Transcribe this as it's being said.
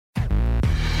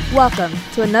Welcome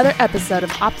to another episode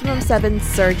of Optimum 7's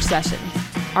Surge Sessions,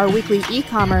 our weekly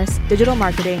e-commerce, digital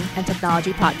marketing, and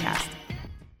technology podcast.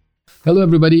 Hello,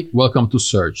 everybody. Welcome to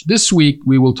Surge. This week,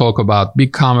 we will talk about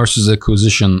BigCommerce's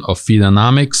acquisition of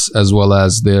Freedonomics, as well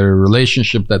as their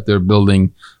relationship that they're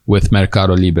building with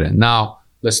MercadoLibre. Now,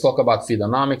 let's talk about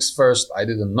Freedonomics first. I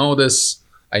didn't know this.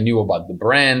 I knew about the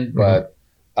brand, but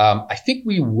I think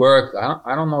we worked,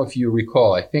 I don't know if you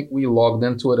recall, I think we logged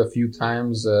into it a few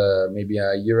times, maybe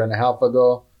a year and a half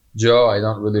ago. Joe, I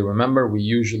don't really remember. We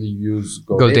usually use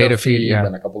GoDataFeed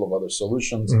and a couple of other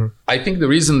solutions. I think the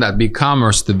reason that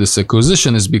BigCommerce did this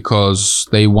acquisition is because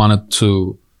they wanted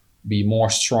to be more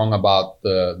strong about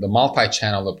the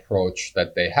multi-channel approach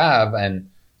that they have. And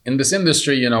in this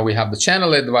industry, you know, we have the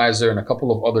channel advisor and a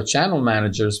couple of other channel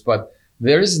managers, but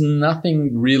there is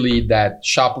nothing really that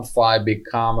Shopify,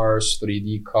 BigCommerce,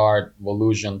 3D Cart,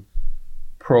 Volusion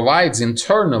provides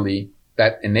internally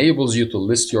that enables you to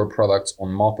list your products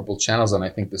on multiple channels. And I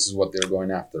think this is what they're going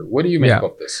after. What do you make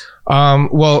of this?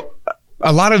 Well,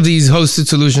 a lot of these hosted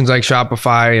solutions like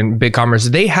Shopify and BigCommerce,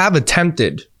 they have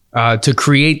attempted to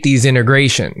create these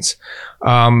integrations.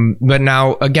 But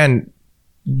now, again,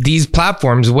 these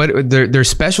platforms, what their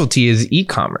specialty is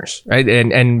e-commerce, right?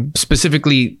 And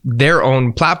specifically their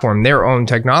own platform, their own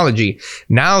technology.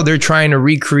 Now they're trying to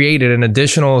recreate an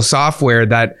additional software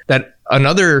that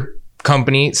another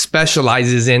company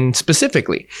specializes in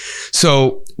specifically.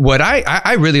 So what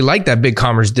I really like that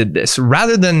BigCommerce did this,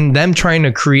 rather than them trying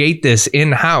to create this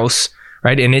in-house,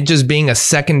 right? And it just being a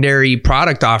secondary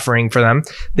product offering for them,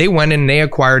 they went and they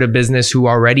acquired a business who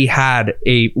already had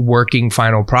a working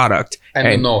final product. And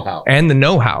the know-how. And the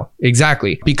know-how,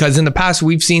 exactly. Because in the past,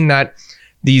 we've seen that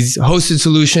these hosted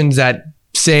solutions that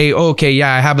say, oh, okay,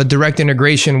 yeah, I have a direct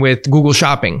integration with Google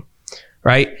Shopping,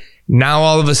 right? Now,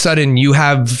 all of a sudden, you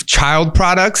have child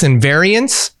products and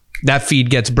variants, that feed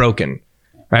gets broken,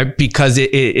 right? Because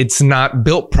it's not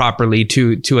built properly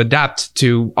to adapt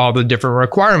to all the different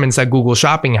requirements that Google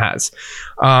Shopping has.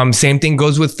 Same thing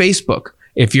goes with Facebook.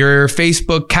 If your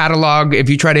Facebook catalog, if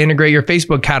you try to integrate your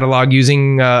Facebook catalog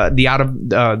using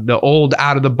the old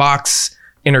out of the box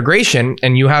integration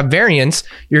and you have variants,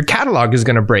 your catalog is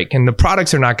going to break and the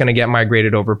products are not going to get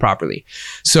migrated over properly.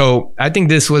 So I think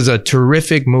this was a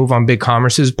terrific move on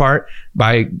BigCommerce's part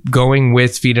by going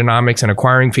with Freedonomics and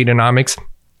acquiring Freedonomics.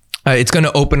 It's going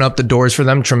to open up the doors for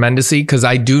them tremendously, because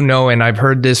I do know, and I've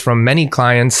heard this from many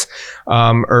clients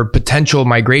or potential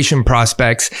migration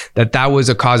prospects, that was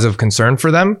a cause of concern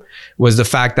for them, was the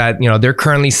fact that, you know, they're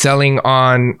currently selling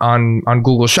on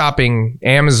Google Shopping,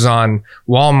 Amazon,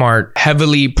 Walmart,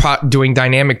 heavily doing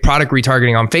dynamic product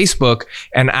retargeting on Facebook.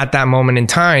 And at that moment in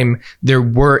time, there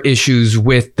were issues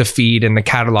with the feed and the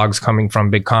catalogs coming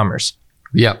from BigCommerce.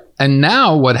 Yeah. And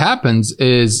now what happens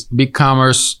is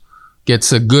BigCommerce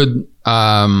gets a good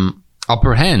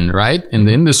upper hand, right, in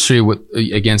the industry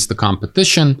against the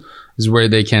competition, is where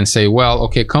they can say, well,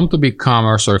 okay, come to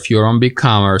BigCommerce, or if you're on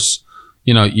BigCommerce,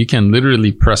 you know, you can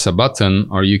literally press a button,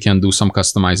 or you can do some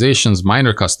customizations,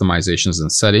 minor customizations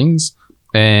and settings,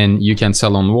 and you can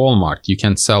sell on Walmart, you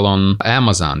can sell on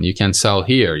Amazon, you can sell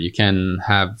here, you can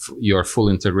have your full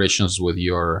integrations with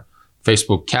your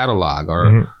Facebook catalog,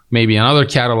 or maybe another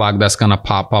catalog that's going to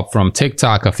pop up from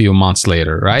TikTok a few months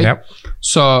later, right? Yep.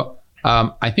 So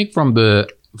I think from the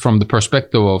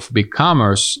perspective of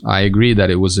BigCommerce, I agree that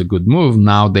it was a good move.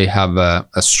 Now they have a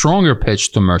stronger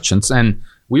pitch to merchants. And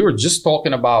we were just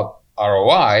talking about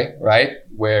ROI, right?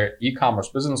 Where e-commerce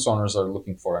business owners are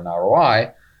looking for an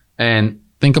ROI. And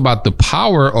think about the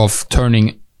power of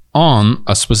turning on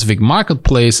a specific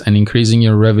marketplace and increasing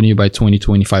your revenue by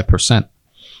 20-25%.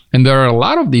 And there are a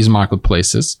lot of these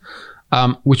marketplaces,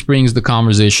 which brings the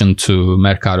conversation to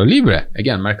MercadoLibre.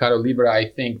 Again, MercadoLibre, I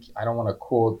think, I don't want to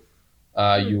quote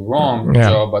you wrong,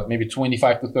 Joe, but maybe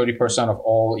 25-30% of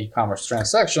all e-commerce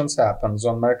transactions happens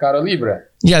on MercadoLibre.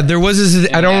 Yeah, there was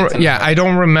this, I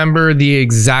don't remember the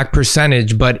exact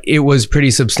percentage, but it was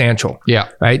pretty substantial. Yeah.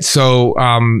 Right. So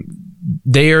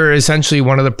they are essentially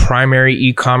one of the primary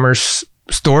e-commerce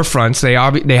storefronts.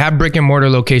 They have brick and mortar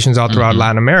locations all throughout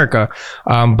Latin America,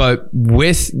 but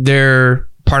with their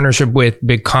partnership with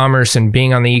BigCommerce and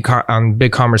being on the on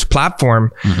BigCommerce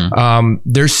platform,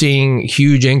 they're seeing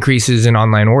huge increases in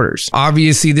online orders.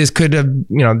 Obviously, this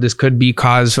could be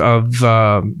cause of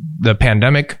the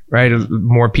pandemic, right?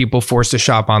 More people forced to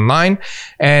shop online,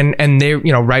 and they,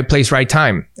 right place, right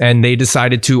time, and they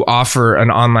decided to offer an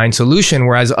online solution,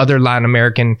 whereas other Latin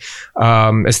American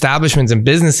establishments and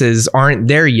businesses aren't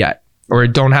there yet. or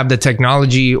don't have the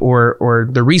technology or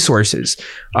the resources.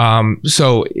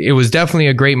 So it was definitely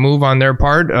a great move on their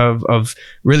part of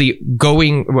really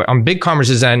going on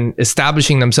BigCommerce's end,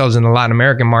 establishing themselves in the Latin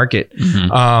American market.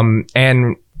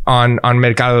 And on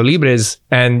MercadoLibre's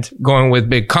and going with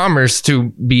BigCommerce to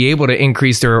be able to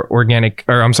increase their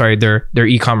their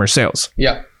e-commerce sales.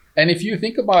 Yeah. And if you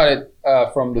think about it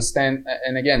from the stand,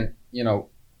 and again,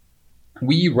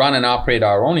 we run and operate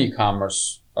our own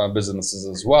e-commerce businesses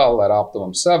as well at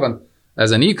Optimum 7.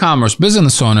 As an e-commerce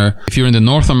business owner, if you're in the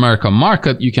North America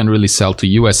market, you can really sell to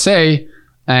USA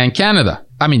and Canada.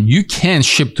 I mean, you can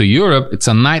ship to Europe. It's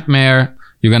a nightmare.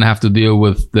 You're going to have to deal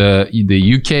with the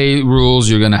UK rules.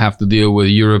 You're going to have to deal with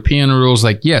European rules.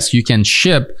 Like, yes, you can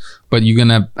ship, but you're going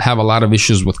to have a lot of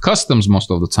issues with customs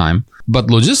most of the time. But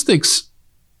logistics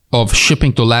of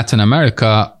shipping to Latin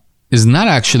America is not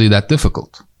actually that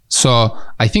difficult. So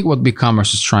I think what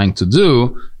BigCommerce is trying to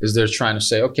do is they're trying to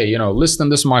say, okay, list in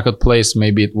this marketplace,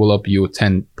 maybe it will up you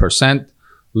 10%.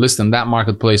 List in that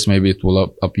marketplace, maybe it will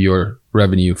up your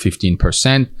revenue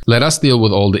 15%. Let us deal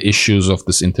with all the issues of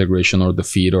this integration or the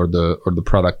feed or the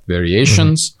product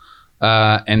variations.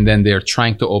 And then they're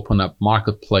trying to open up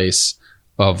marketplace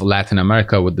of Latin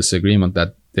America with this agreement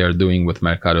that they're doing with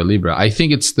MercadoLibre. I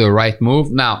think it's the right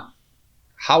move. Now,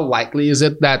 how likely is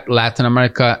it that Latin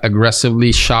America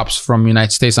aggressively shops from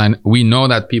United States? And we know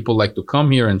that people like to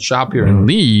come here and shop here and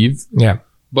leave. Yeah.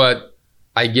 But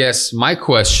I guess my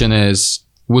question is,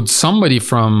 would somebody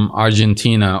from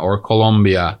Argentina or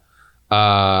Colombia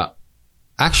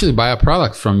actually buy a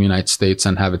product from United States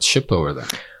and have it shipped over there?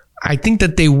 I think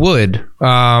that they would.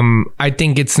 I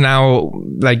think it's now,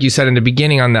 like you said in the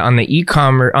beginning, on the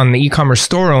e-commerce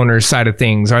store owner side of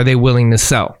things, are they willing to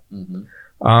sell?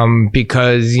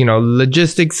 Because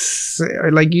logistics,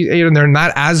 like they're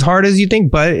not as hard as you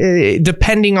think, but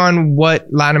depending on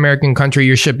what Latin American country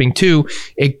you're shipping to,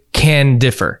 it can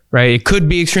differ, right? It could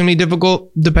be extremely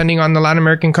difficult depending on the Latin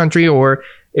American country, or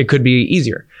it could be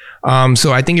easier.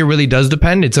 So I think it really does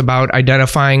depend. It's about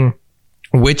identifying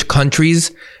which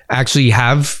countries actually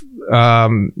have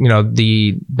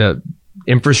the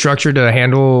infrastructure to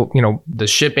handle the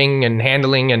shipping and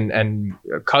handling and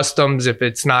customs if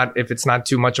it's not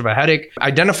too much of a headache.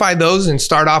 Identify those and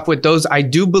start off with those. I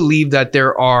do believe that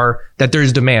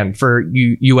there's demand for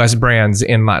US brands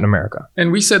in Latin America.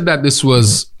 And we said that this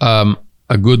was a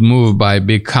good move by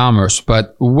BigCommerce,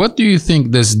 but what do you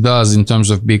think this does in terms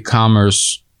of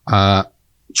BigCommerce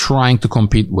trying to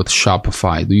compete with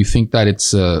Shopify? Do you think that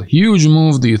it's a huge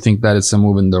move? Do you think that it's a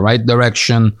move in the right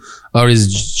direction? Or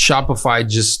is Shopify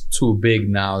just too big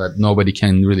now that nobody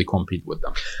can really compete with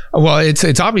them? Well,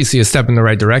 it's obviously a step in the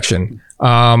right direction.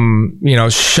 Shopify's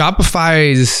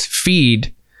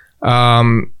feed,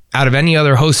 out of any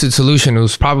other hosted solution, it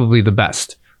was probably the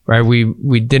best. Right.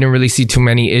 We didn't really see too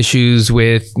many issues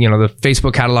with, the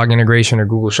Facebook catalog integration or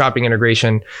Google Shopping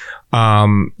integration.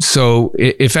 So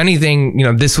if anything,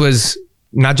 this was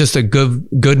not just a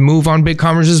good move on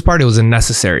BigCommerce's part. It was a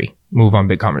necessary move on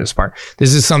BigCommerce's part.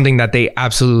 This is something that they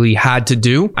absolutely had to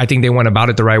do. I think they went about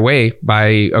it the right way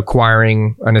by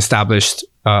acquiring an established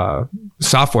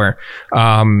software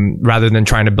rather than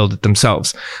trying to build it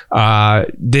themselves.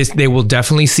 They will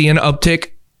definitely see an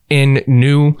uptick in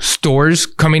new stores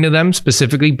coming to them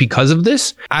specifically because of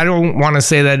this. I don't want to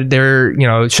say that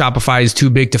Shopify is too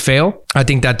big to fail. I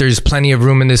think that there's plenty of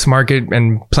room in this market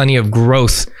and plenty of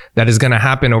growth that is going to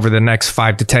happen over the next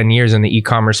 5 to 10 years in the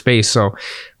e-commerce space. So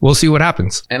we'll see what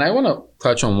happens. And I want to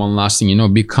touch on one last thing.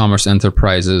 BigCommerce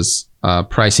enterprises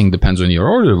pricing depends on your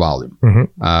order volume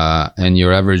and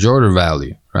your average order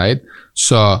value, right?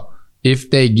 So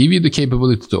if they give you the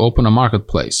capability to open a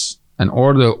marketplace and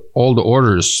all the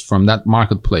orders from that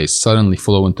marketplace suddenly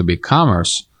flow into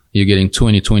BigCommerce, you're getting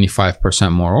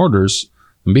 20-25% more orders,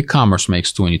 and BigCommerce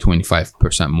makes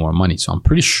 20-25% more money. So I'm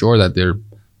pretty sure that they're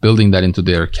building that into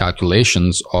their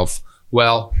calculations of,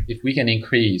 well, if we can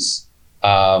increase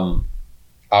our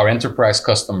enterprise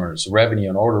customers' revenue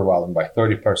and order volume by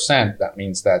 30%, that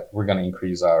means that we're going to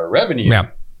increase our revenue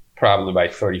probably by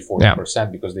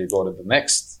 30-40% because they go to the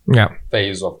next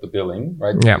phase of the billing,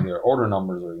 right? Their order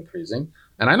numbers are increasing.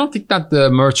 And I don't think that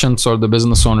the merchants or the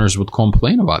business owners would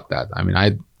complain about that. I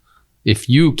mean, if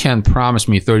you can promise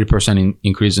me 30%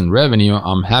 increase in revenue,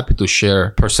 I'm happy to share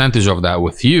a percentage of that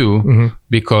with you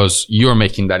because you're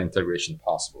making that integration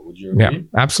possible. Would you agree? Yeah,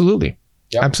 absolutely.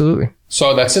 Yep. Absolutely.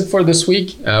 So that's it for this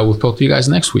week. We'll talk to you guys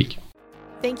next week.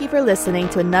 Thank you for listening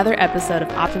to another episode of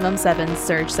Optimum 7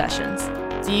 Surge Sessions.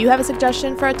 Do you have a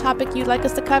suggestion for a topic you'd like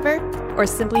us to cover? or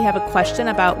simply have a question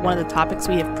about one of the topics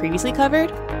we have previously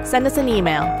covered? Send us an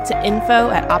email to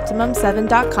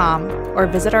info@optimum7.com or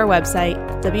visit our website,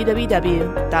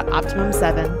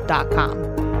 www.optimum7.com.